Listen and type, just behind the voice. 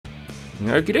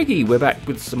Okie dokie, we're back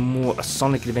with some more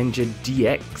Sonic Adventure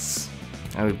DX.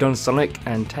 And we've done Sonic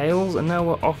and Tails, and now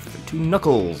we're off to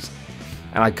Knuckles.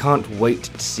 And I can't wait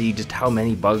to see just how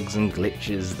many bugs and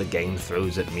glitches the game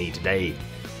throws at me today.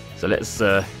 So let's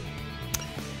get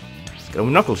on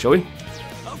with Knuckles, shall we?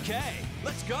 Okay,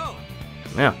 let's go.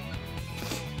 Yeah,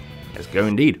 let's go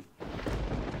indeed.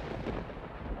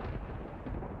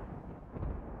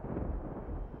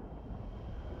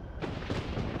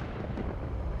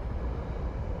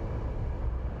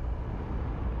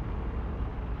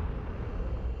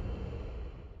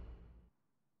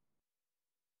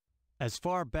 As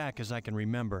far back as I can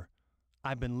remember,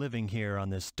 I've been living here on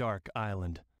this dark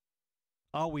island,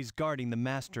 always guarding the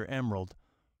Master Emerald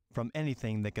from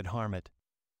anything that could harm it.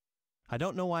 I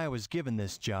don't know why I was given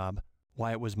this job,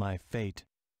 why it was my fate.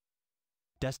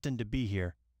 Destined to be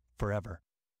here forever.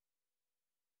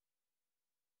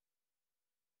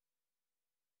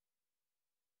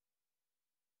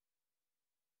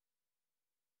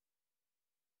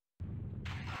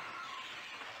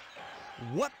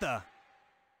 What the?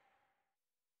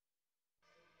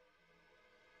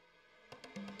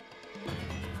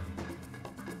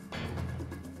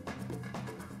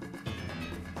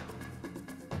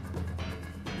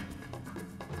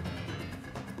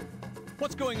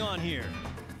 What's going on here?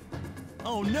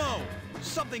 Oh no!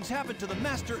 Something's happened to the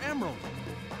Master Emerald!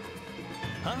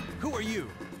 Huh? Who are you?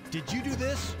 Did you do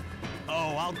this?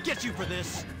 Oh, I'll get you for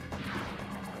this!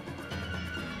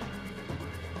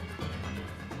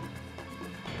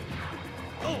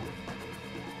 Oh!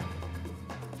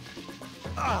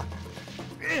 Ah!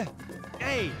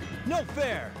 Hey! No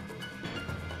fair!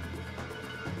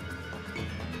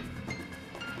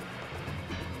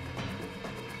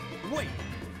 Wait!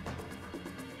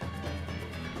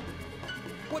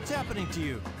 What's happening to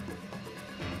you?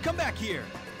 Come back here!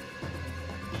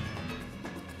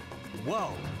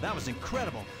 Whoa, that was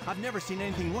incredible. I've never seen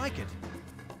anything like it.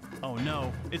 Oh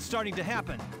no, it's starting to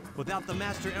happen. Without the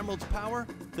Master Emerald's power,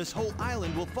 this whole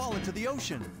island will fall into the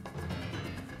ocean.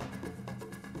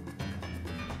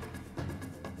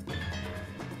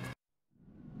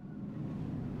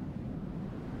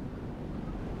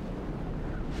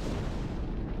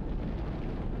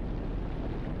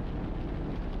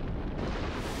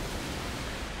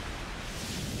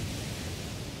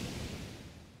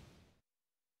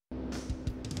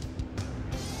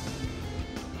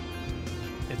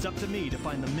 It's up to me to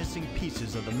find the missing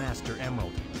pieces of the Master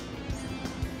Emerald.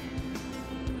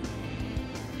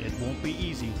 It won't be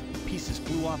easy. Pieces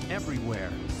flew off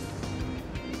everywhere.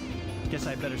 Guess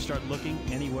I better start looking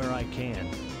anywhere I can.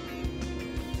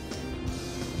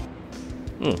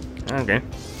 Okay.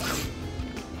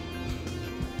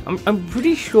 I'm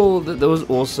pretty sure that there was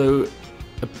also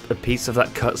a piece of that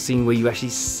cutscene where you actually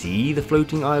see the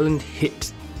floating island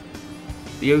hit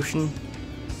the ocean,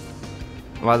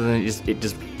 rather than it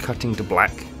just cutting to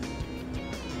black.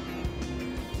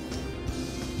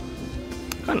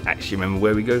 I can't actually remember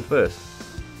where we go first.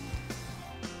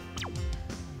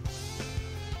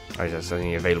 Oh, is that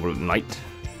something available at night?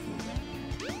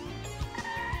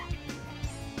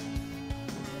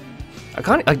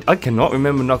 I cannot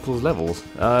remember Knuckles' levels.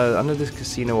 I know there's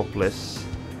Casinopolis.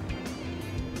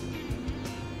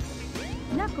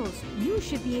 Knuckles, you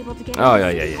should be able to get. Oh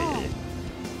yeah.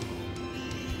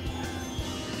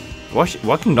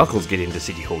 Why can Knuckles get into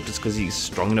City Hall? Just because he's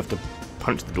strong enough to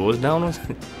punch the doors down or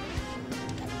something?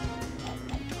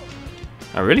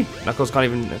 Oh really? Knuckles can't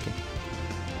even... Okay.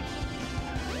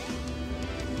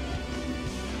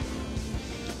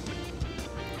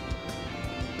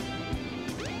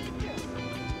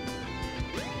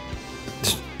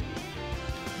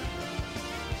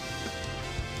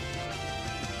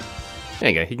 There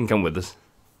you go, he can come with us.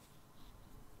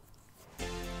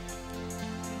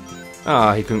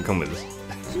 Ah, he couldn't come with us.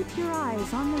 Keep your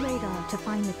eyes on the radar to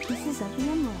find the pieces of the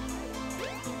emerald.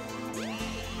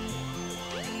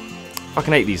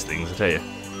 Fucking hate these things, I tell you.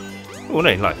 Oh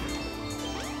no, like.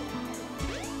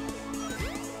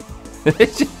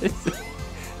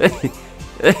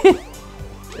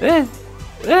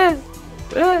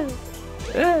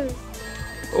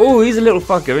 Oh, he's a little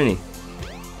fucker, isn't he?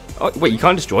 Oh, wait, you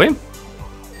can't destroy him?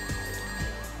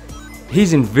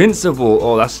 He's invincible.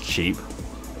 Oh, that's cheap.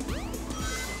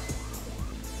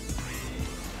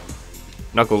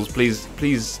 Knuckles,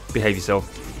 please behave yourself.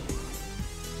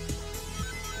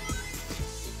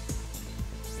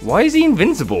 Why is he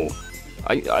invincible?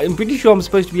 I'm pretty sure I'm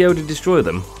supposed to be able to destroy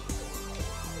them.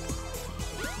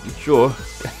 Sure.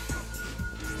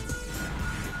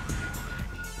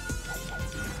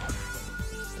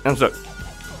 I'm sorry.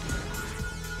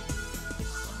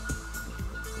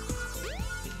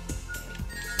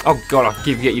 Oh god, I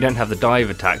keep forgetting you don't have the dive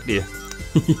attack, do you?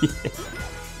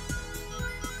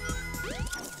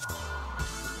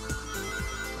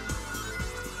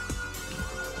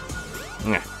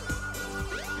 Yeah.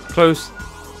 Close.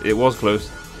 It was close.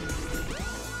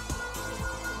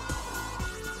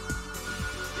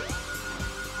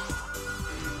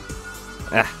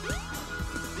 Ah.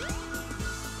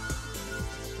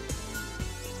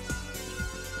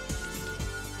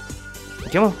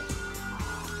 Come on.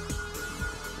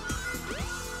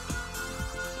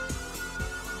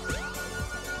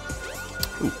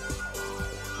 Ooh.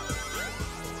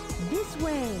 This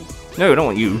way. No, I don't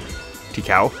want you,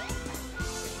 T-Cow.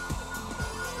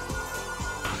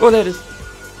 Oh, there it is.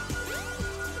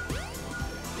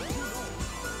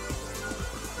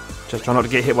 Just try not to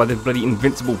get hit by the bloody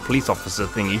invincible police officer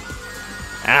thingy.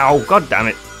 Ow, god damn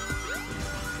it.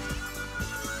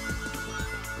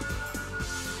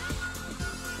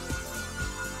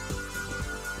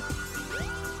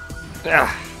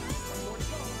 Ah.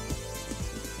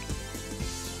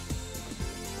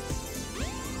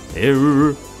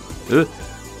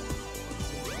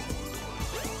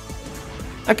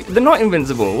 Okay, they're not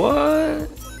invincible. What?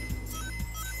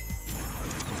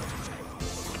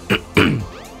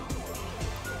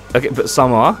 Okay, but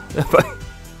some are.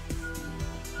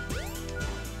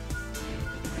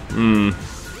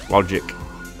 Logic.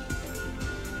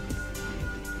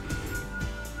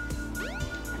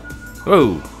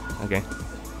 Whoa. Okay.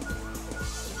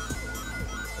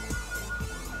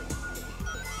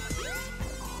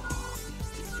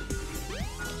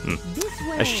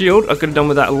 A shield? I could have done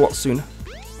with that a lot sooner.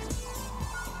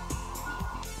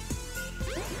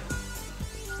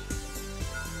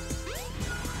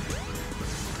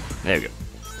 There we go.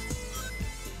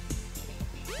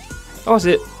 Oh, that's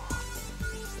it.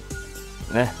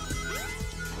 There.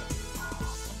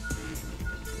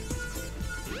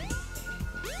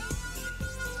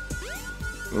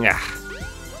 Yeah.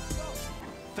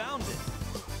 Found it.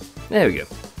 There we go.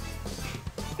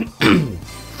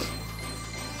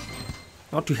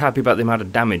 Not too happy about the amount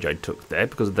of damage I took there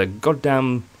because of the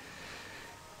goddamn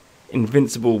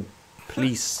invincible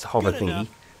police hover thingy.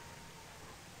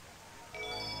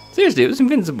 Seriously, it was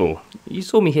invincible. You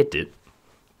saw me hit it.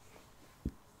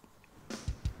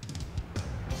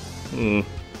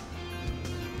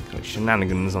 Got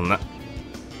shenanigans on that.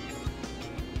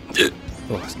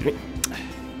 Oh, excuse me.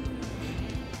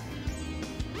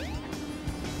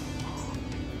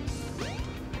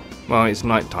 Well, it's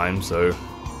night time, so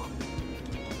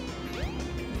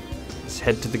let's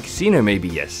head to the casino, maybe.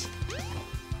 Yes.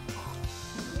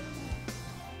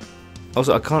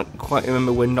 Also, I can't quite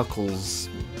remember where Knuckles'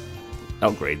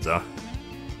 upgrades are.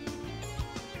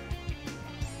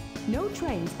 No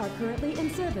trains are currently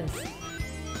in service.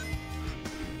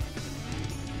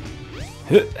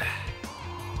 There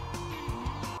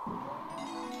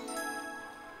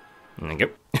we go.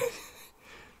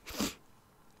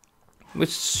 Which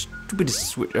stupid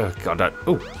switch? Oh god!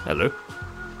 Oh, hello.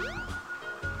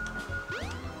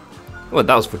 Well,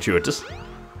 that was fortuitous.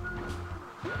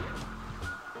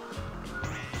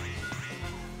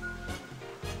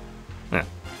 Yeah.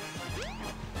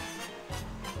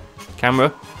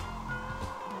 Camera.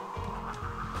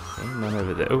 Okay, none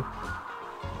over there. Oh.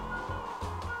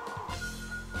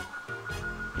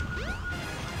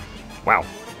 Wow.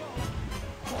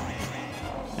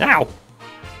 Ow!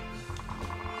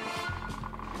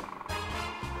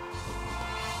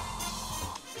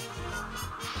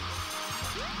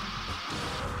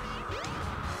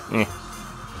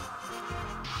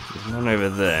 There's none over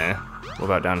there. What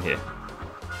about down here?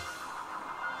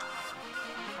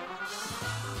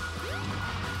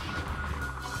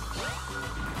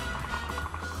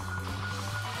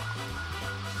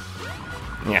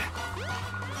 Yeah.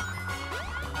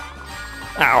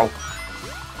 Ow!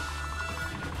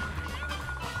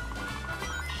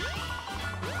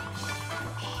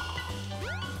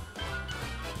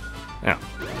 Yeah.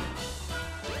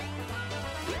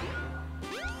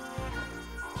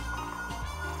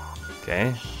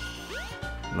 Okay.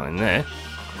 Not in there.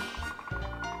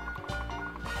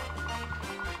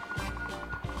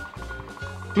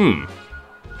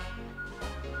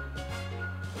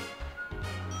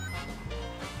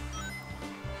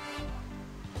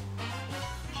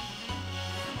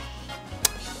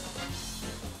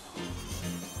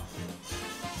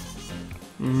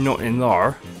 Not in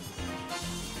there.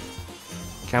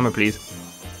 Camera, please.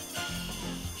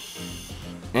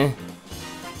 Eh.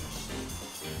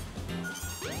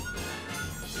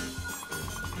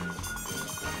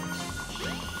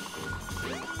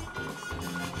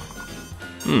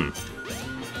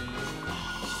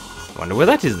 Wonder where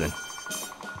that is then.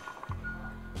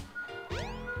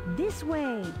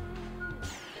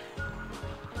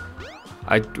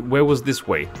 Where was this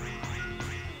way?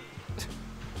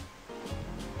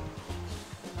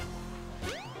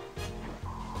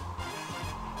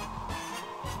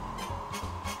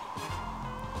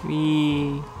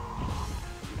 Me.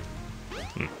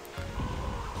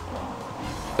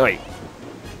 Oh, wait.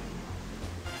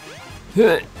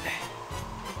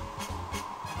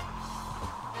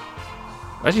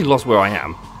 I actually lost where I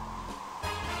am.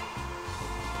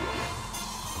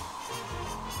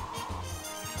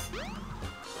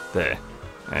 There.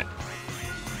 Right.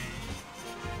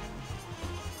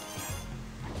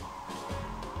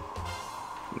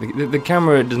 The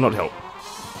camera does not help.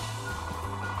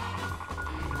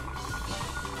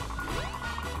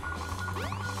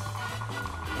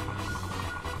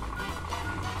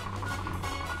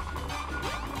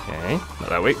 Okay, not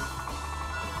that way.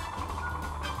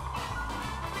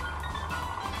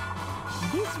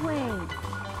 This way.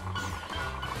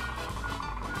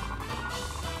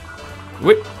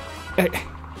 Wait.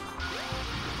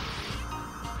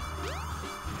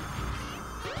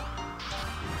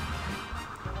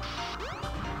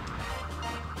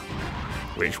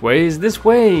 Which way is this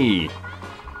way?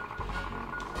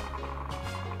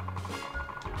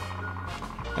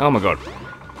 Oh my god.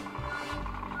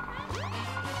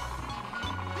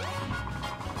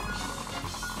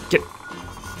 Get.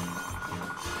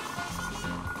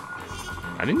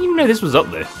 I didn't even know this was up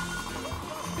there.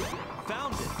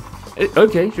 Found it.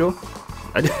 Okay, sure.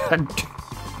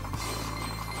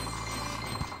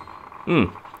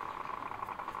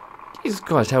 Jesus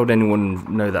Christ, how would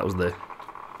anyone know that was there?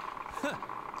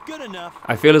 Good enough.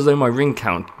 I feel as though my ring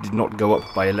count did not go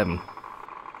up by 11.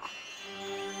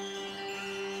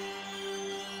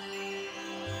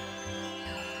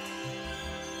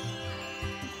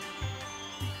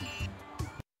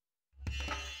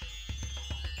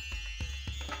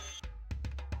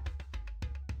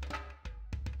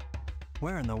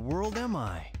 Where in the world am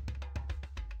I?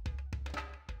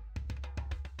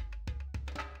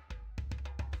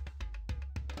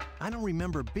 I don't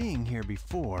remember being here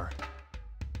before.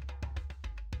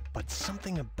 But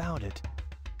something about it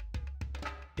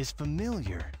is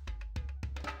familiar.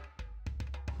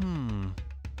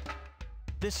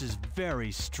 This is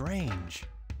very strange.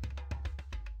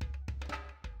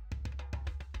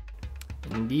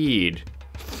 Indeed.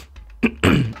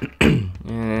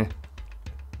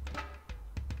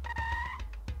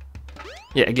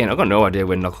 Yeah, again, I've got no idea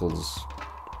where Knuckles'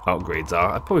 upgrades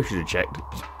are. I probably should have checked.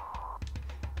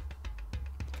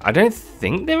 I don't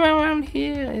think they're around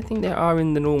here. I think they are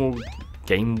in the normal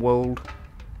game world.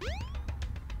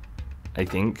 I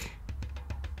think.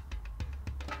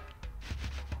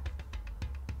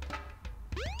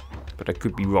 But I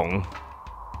could be wrong.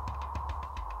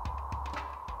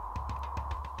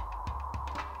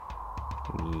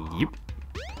 Yep.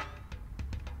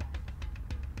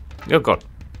 Oh god.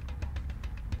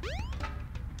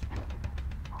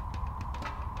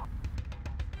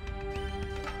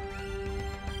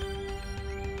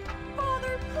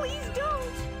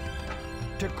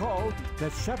 To call, the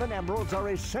 7 emeralds are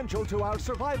essential to our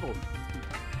survival.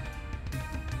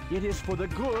 It is for the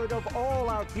good of all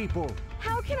our people.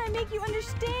 How can I make you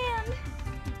understand?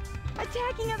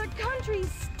 Attacking other countries,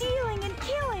 stealing and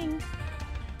killing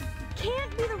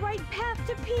can't be the right path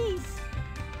to peace.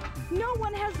 No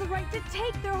one has the right to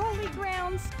take their holy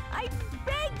grounds. I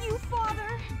beg you,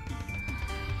 Father.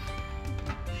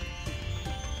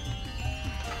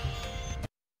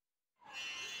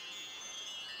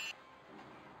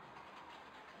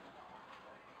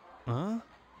 Huh?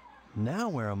 Now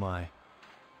where am I?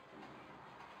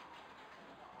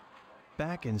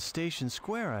 Back in Station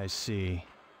Square, I see.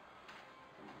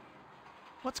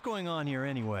 What's going on here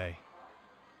anyway?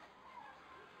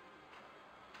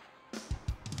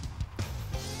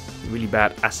 Really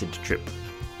bad acid trip.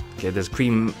 Okay, there's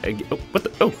cream. Oh, what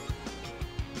the? Oh!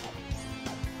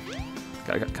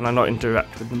 Can I not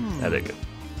interact with them? There they go.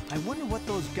 I wonder what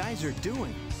those guys are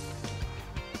doing.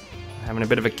 Having a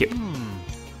bit of a kip.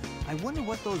 I wonder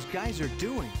what those guys are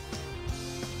doing.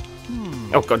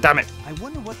 Oh god damn it! I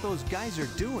wonder what those guys are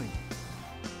doing.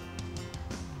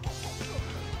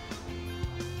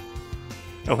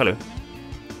 Oh hello.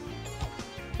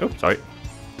 Oh sorry.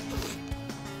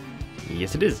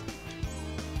 Yes it is.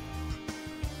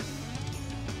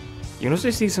 You can also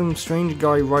see some strange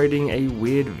guy riding a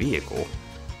weird vehicle.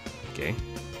 Okay.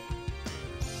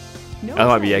 No that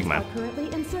might be trains Eggman. are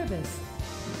currently in service.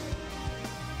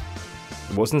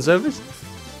 What's in service?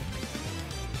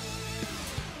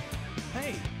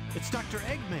 Hey, it's Dr.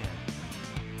 Eggman.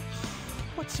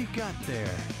 What's he got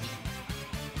there?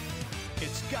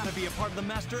 It's gotta be a part of the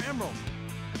Master Emerald.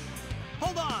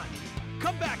 Hold on!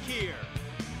 Come back here!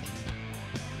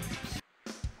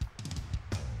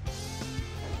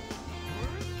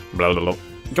 Blah, blah, blah.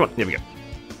 Come on, here we go.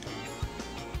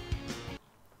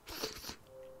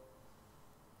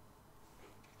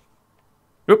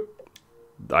 Oop.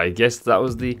 I guess that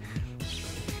was the...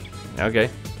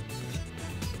 Okay.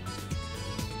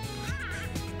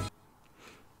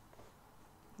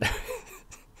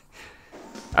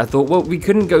 I thought, well, we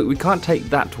can't take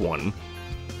that one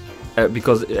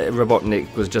because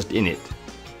Robotnik was just in it.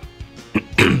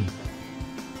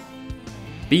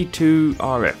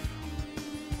 B2RF.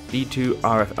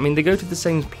 B2RF. I mean, they go to the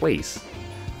same place.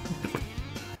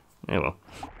 Oh well.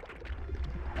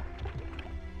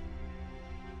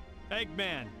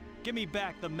 Eggman, give me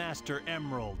back the Master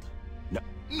Emerald.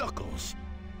 Knuckles!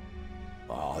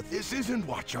 Oh, this isn't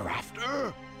what you're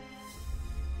after!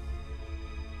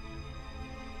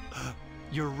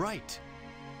 You're right.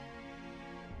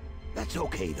 That's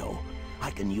okay, though.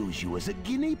 I can use you as a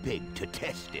guinea pig to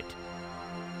test it.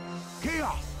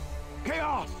 Chaos!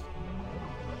 Chaos!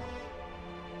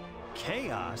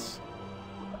 Chaos?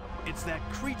 It's that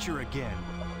creature again.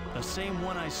 The same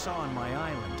one I saw on my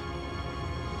island.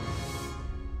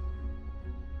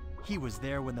 He was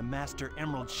there when the Master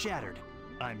Emerald shattered.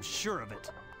 I'm sure of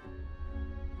it.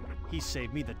 He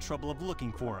saved me the trouble of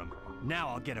looking for him. Now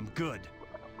I'll get him good.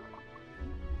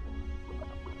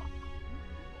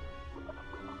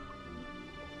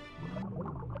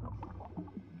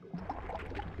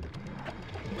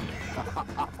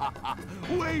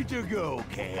 Way to go,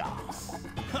 Chaos!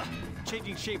 Ha!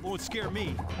 Changing shape won't scare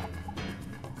me.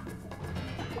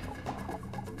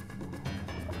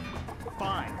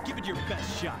 Fine, give it your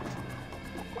best shot.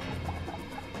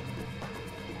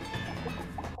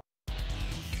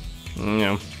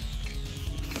 Yeah.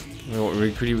 I don't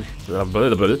really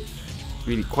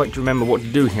quite remember what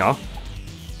to do here.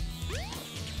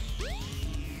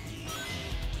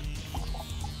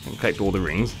 And collect all the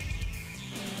rings.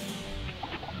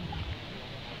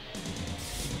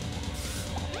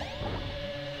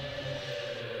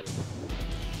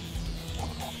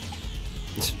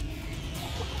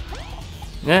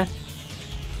 Yeah.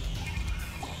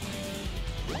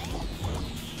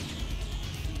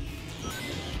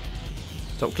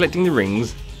 Stop collecting the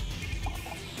rings.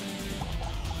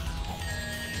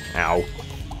 Ow.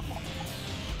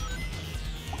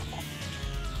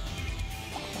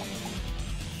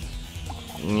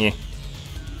 Yeah.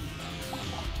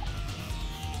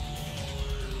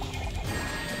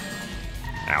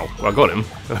 Ow. Well, I got him.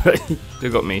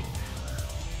 Still got me.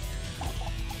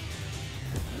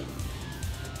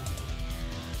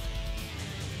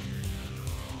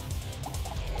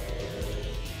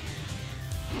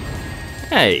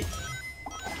 Hey!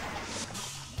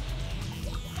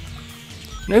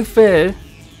 No fair.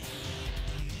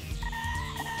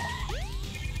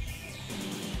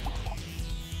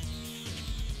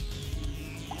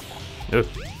 No.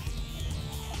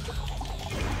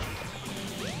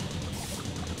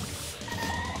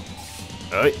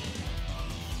 Alright.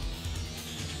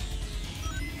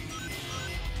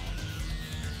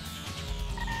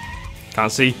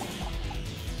 Can't see.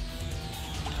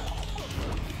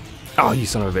 Oh, you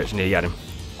son of a bitch. Nearly had him.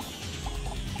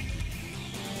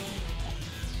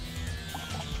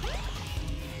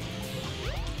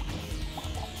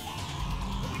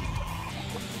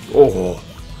 Oh.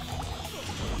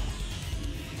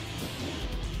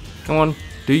 Come on.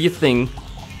 Do your thing.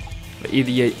 Either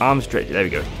your arm stretch. There we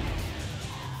go.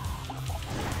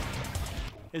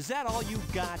 Is that all you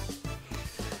got?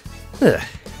 Ugh.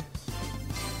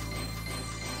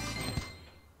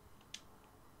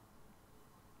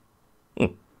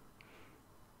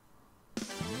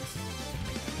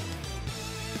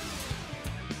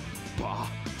 Bah,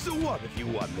 so what if you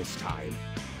won this time?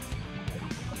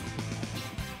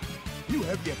 You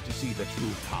have yet to see the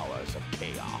true powers of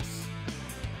chaos.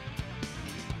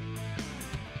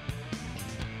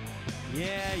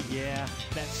 Yeah,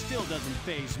 that still doesn't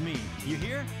faze me. You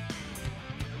hear?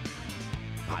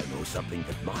 I know something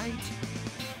that might.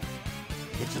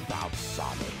 It's about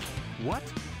Sonic. What?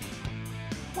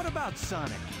 What about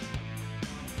Sonic?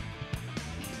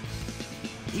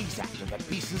 He's after the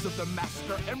pieces of the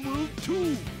Master Emerald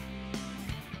too.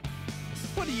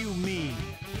 What do you mean?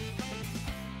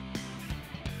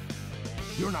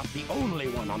 You're not the only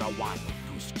one on a wild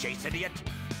goose chase, idiot.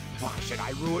 Why should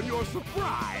I ruin your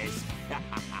surprise?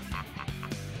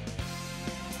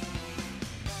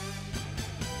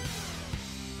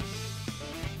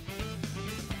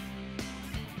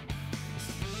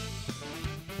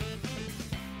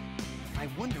 I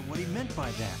wonder what he meant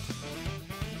by that.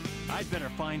 I'd better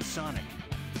find Sonic.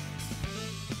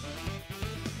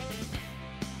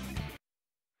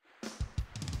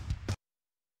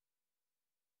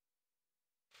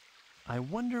 I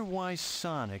wonder why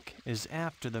Sonic is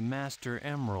after the Master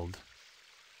Emerald.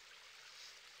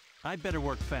 I'd better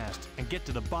work fast and get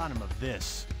to the bottom of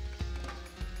this.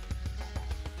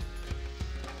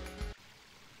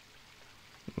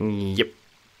 Yep.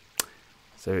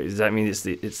 So does that mean it's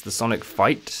the Sonic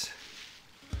fight?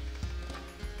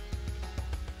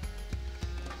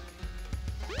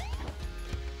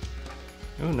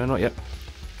 Oh no, not yet.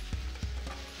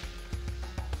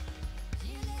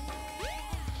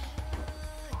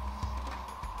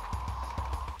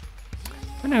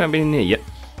 I know I haven't been in here yet.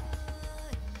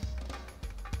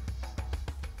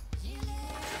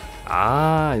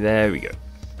 Ah, there we go.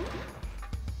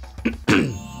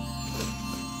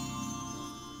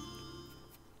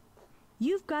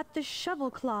 You've got the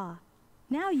shovel claw.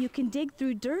 Now you can dig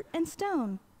through dirt and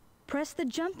stone. Press the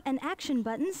jump and action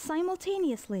buttons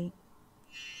simultaneously.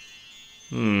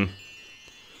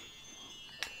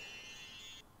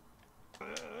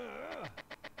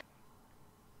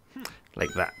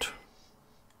 Like that.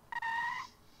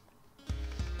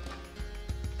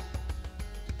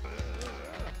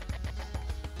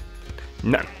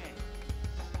 No.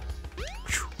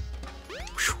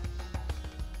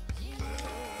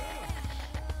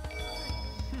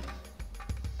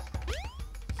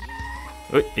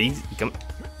 Oh, easy, come.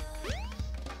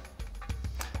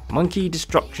 Monkey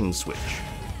destruction switch.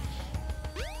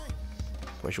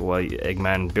 Not sure why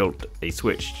Eggman built a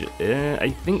switch. I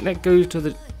think that goes to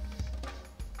the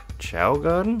Chow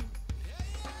Garden.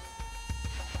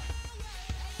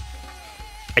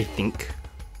 I think.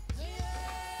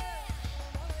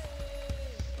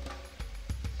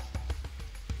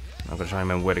 I'm gonna try and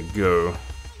remember where to go.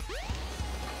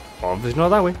 Obviously not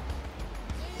that way.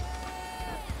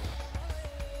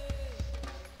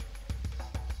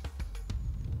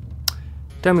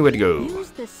 Tell me where to go.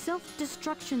 Use the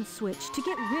self-destruction switch to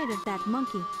get rid of that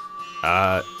monkey.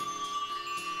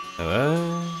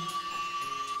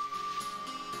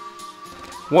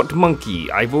 What monkey?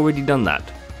 I've already done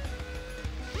that.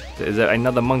 Is there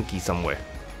another monkey somewhere?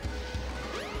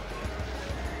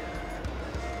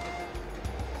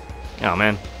 Oh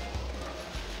man.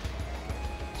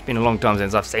 It's been a long time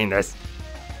since I've seen this.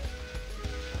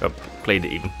 Or played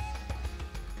it even.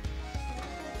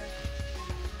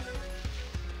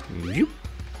 Yoop.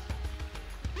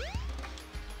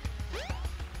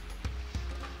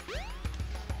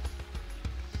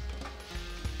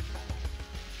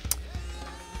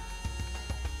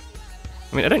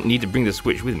 I mean, I don't need to bring the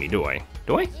switch with me, do I?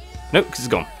 Do I? Nope, because it's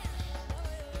gone.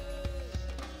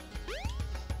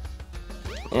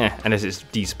 Yeah, unless it's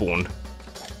despawned.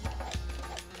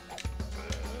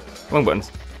 Wrong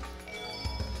buttons.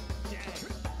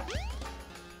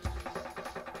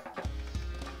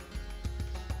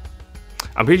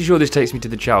 I'm pretty sure this takes me to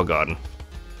the Chow Garden.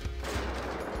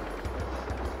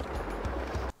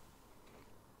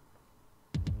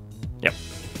 Yep.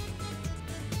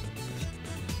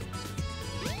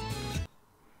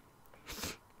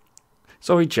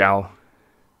 Sorry, Chow.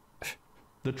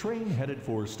 The train headed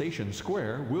for Station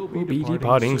Square will We'll be be departing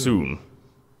departing soon.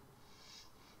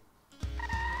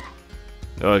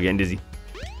 Oh, getting dizzy.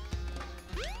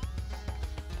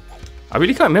 I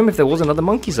really can't remember if there was another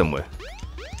monkey somewhere.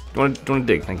 Do you want to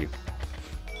dig? Thank you.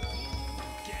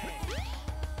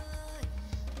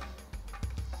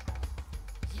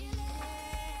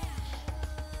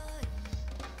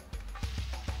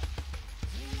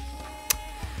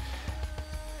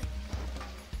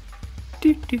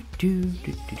 Do, do, do,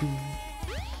 do, do, do.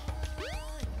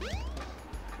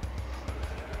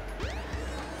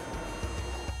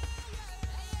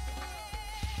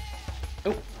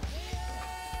 Oh.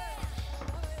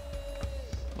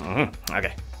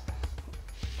 Okay.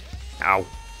 Ow.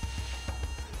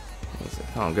 I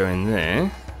can't go in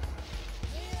there.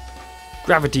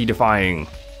 Gravity defying.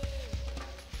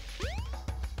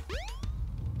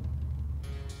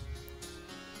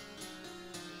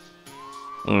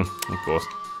 Of course.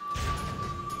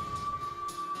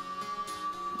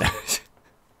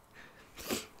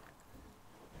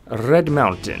 Red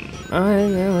Mountain.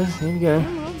 Alright, yeah, here we go.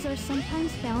 Emeralds are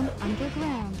sometimes found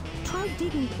underground. Try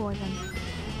digging for them.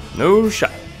 No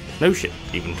shot. No shit,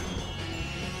 even.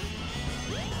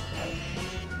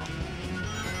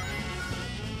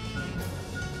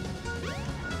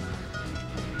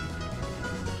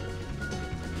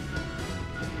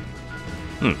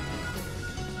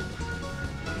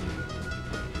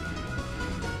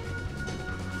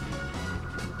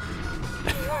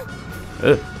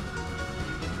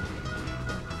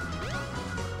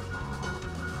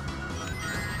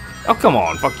 Oh, come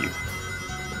on, fuck you.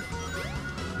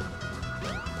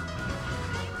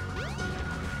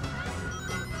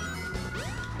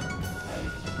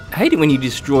 hate it when you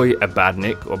destroy a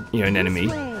badnik or an enemy,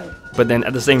 but then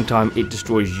at the same time it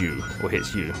destroys you or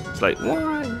hits you. It's like,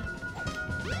 why?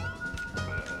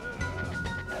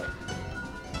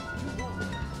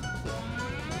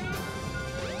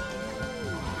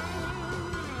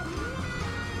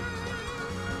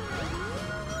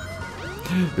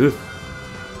 Ugh.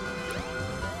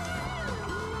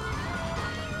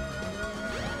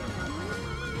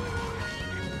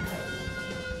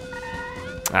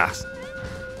 Ah,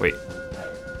 wait.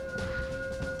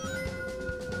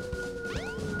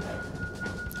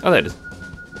 Oh, there it is.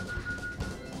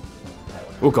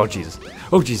 Oh God, Jesus.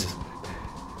 Oh Jesus.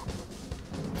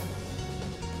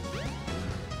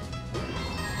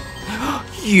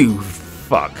 You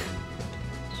fuck.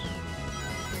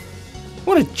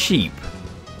 What a cheap.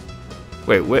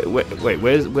 Wait,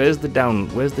 where's the down?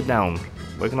 Where's the down?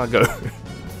 Where can I go?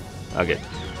 Okay.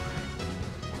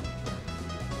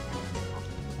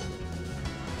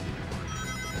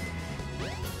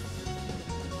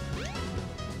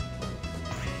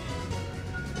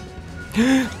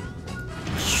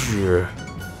 Sure.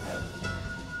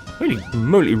 Holy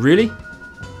moly, really?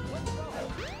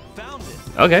 Found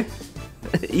it. Okay.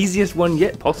 Easiest one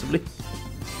yet, possibly.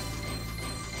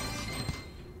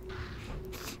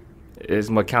 Is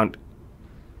my count?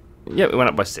 Yeah, it went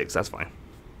up by 6, that's fine.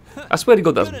 I swear to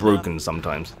God that's broken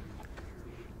sometimes.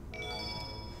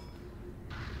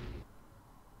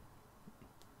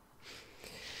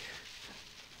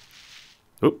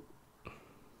 Oop.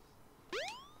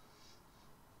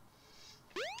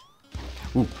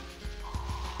 Ooh.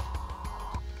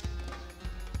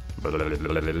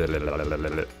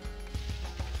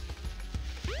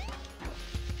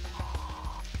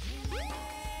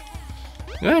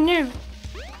 Oh no.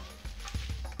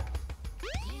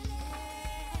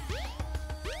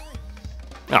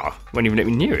 Oh, won't even let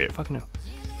me near it. Fucking hell.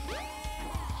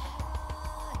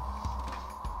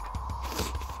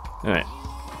 Alright.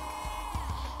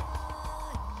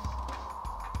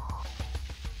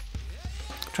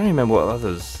 I'm trying to remember what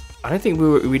others. I don't think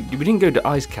we didn't go to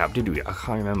Ice Cap, did we? I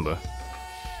can't remember.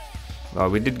 Oh,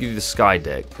 we did do the Sky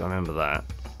Deck. I remember that.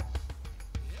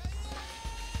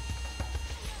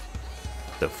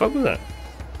 The fuck was that?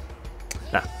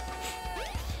 Nah.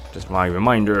 Just my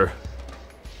reminder.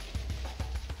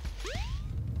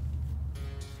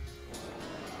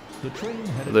 The train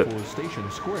headed for Station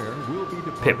Square will be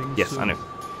departing Pip, yes, soon. I know.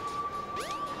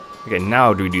 Okay,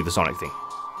 now do we do the Sonic thing?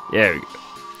 Yeah, we go.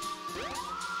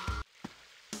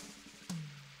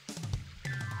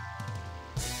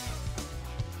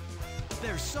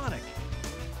 There's Sonic.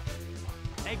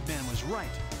 Eggman was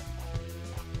right.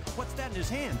 What's that in his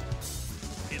hand?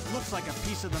 It looks like a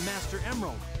piece of the Master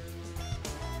Emerald.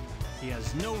 He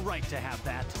has no right to have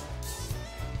that.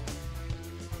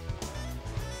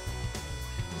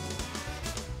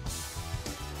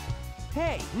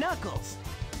 Hey, Knuckles!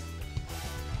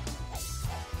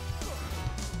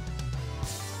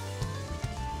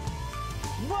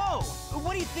 Whoa!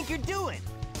 What do you think you're doing?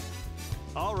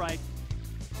 All right.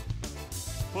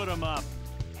 Put him up.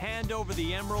 Hand over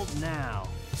the emerald now.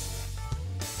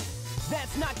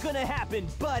 That's not gonna happen,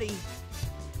 buddy!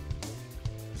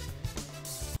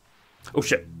 Oh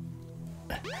shit.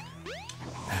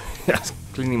 That's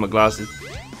cleaning my glasses.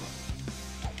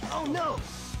 Oh no!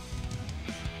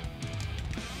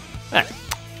 Ah.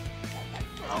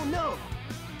 Oh no!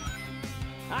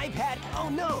 iPad, oh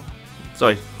no!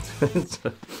 Sorry.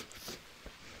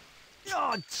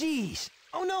 Oh jeez!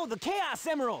 Oh no, the Chaos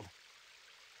Emerald!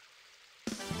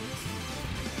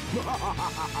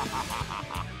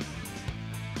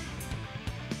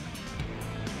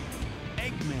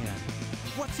 Eggman.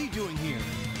 What's he doing here?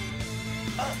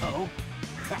 Uh-oh.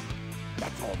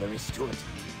 That's all there is to it.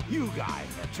 You guys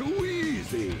are too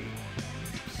easy.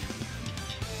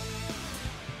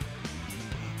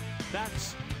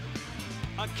 That's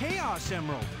a Chaos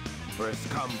Emerald. First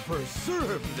come, first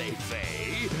serve, they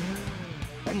say.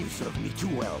 And you serve me too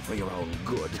well for your own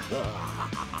good.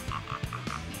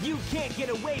 You can't get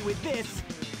away with this!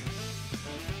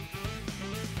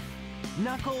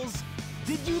 Knuckles,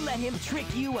 did you let him trick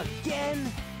you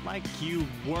again? Like you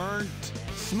weren't.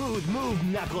 Smooth move,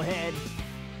 Knucklehead.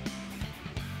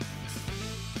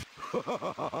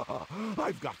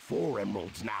 I've got 4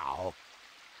 emeralds now.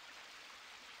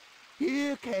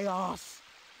 Here, Chaos.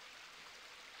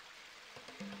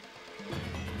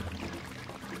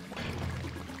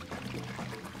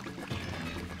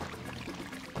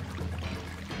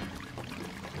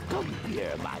 Come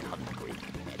here, my hungry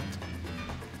pet.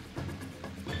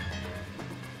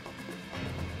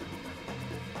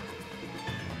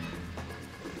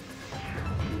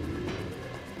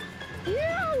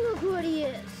 Yeah, look what he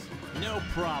is. No No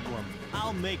problem.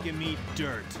 I'll make him eat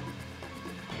dirt.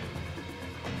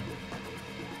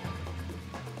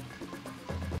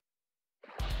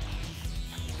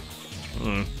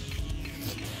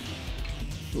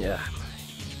 Yeah.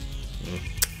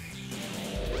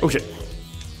 Oh shit.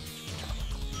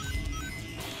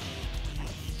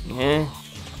 Yeah.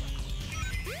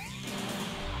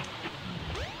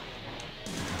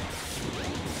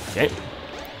 Okay.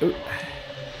 Ooh.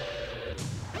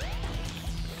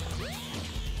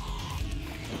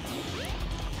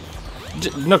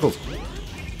 Knuckles.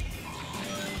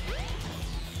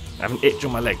 I have an itch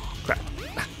on my leg. Crap.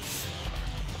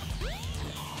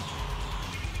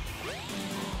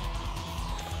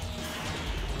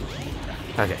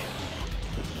 Okay.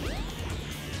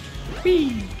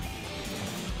 Whee!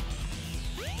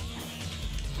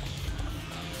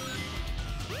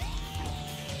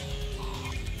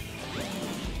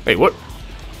 Wait, what?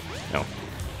 No.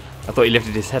 I thought he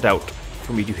lifted his head out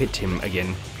for me to hit him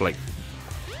again, like,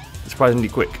 surprisingly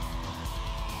quick.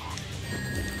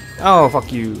 Oh,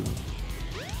 fuck you.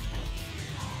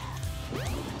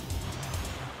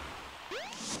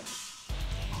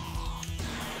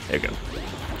 There we go.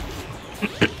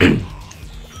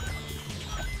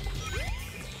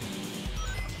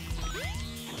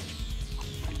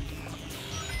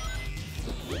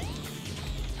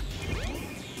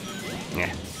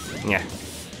 Yeah. Yeah.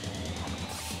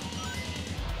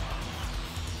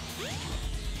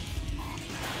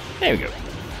 There we go.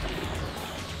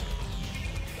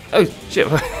 Oh shit!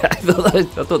 I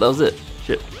thought that was it.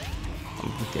 Shit.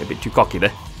 I'm getting a bit too cocky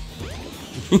there.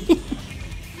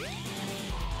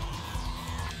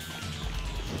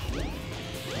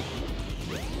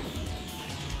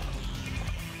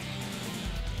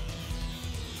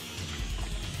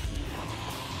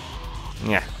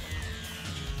 Yeah.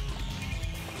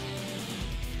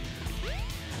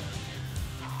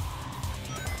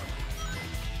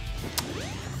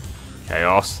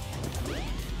 Chaos.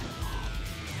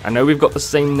 I know we've got the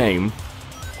same name,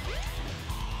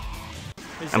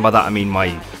 and by that I mean my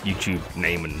YouTube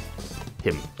name and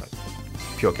him.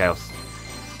 Pure Chaos.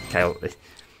 Chaos.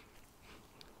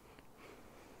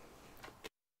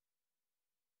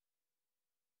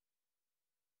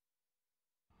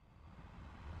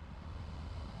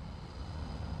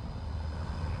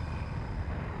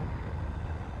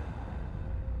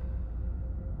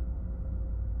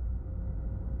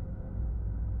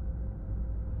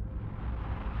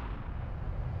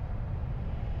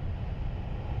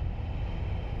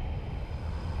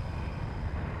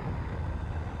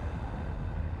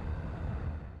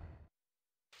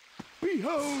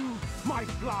 Behold my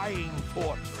flying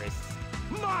fortress,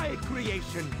 my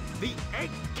creation, the Egg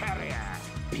Carrier.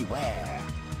 Beware,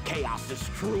 Chaos's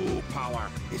true power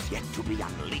is yet to be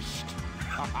unleashed.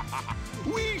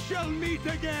 We shall meet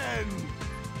again!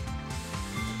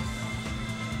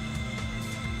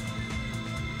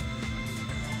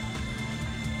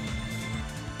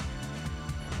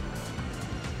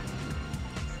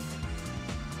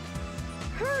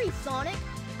 Hurry, Sonic!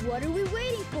 What are we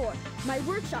waiting for? My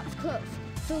workshop's closed,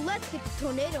 so let's get the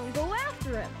tornado and go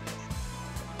after him.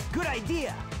 Good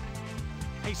idea!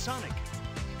 Hey, Sonic.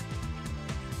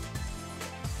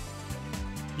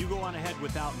 You go on ahead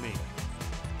without me.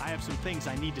 I have some things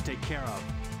I need to take care of.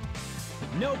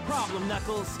 No problem,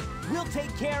 Knuckles. We'll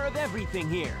take care of everything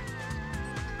here.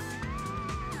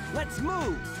 Let's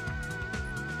move!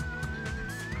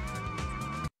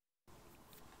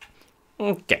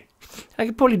 Okay. I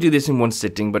could probably do this in one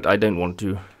sitting, but I don't want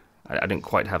to. I don't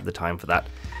quite have the time for that.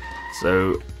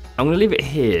 So I'm going to leave it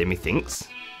here, methinks,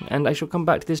 and I shall come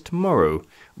back to this tomorrow.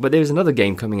 But there's another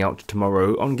game coming out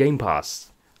tomorrow on Game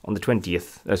Pass on the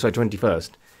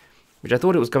 21st, which I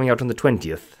thought it was coming out on the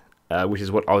 20th, which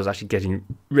is what I was actually getting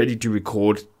ready to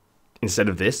record instead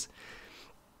of this.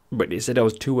 But it said I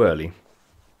was too early.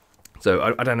 So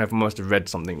I don't know if I must have read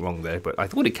something wrong there, but I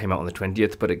thought it came out on the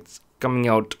 20th, but it's coming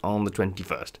out on the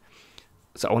 21st.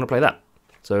 So I want to play that.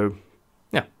 So,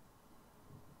 yeah.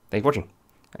 Thanks for watching.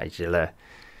 I shall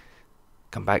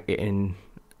come back in,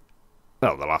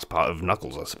 well, the last part of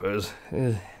Knuckles, I suppose.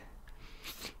 Yeah.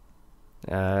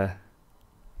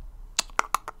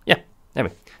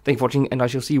 Anyway, thanks for watching, and I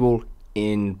shall see you all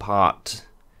in part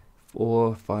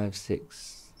 4, 5,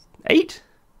 6, 8?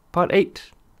 Part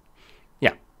 8?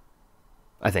 Yeah.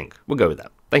 I think. We'll go with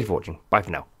that. Thank you for watching. Bye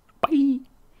for now.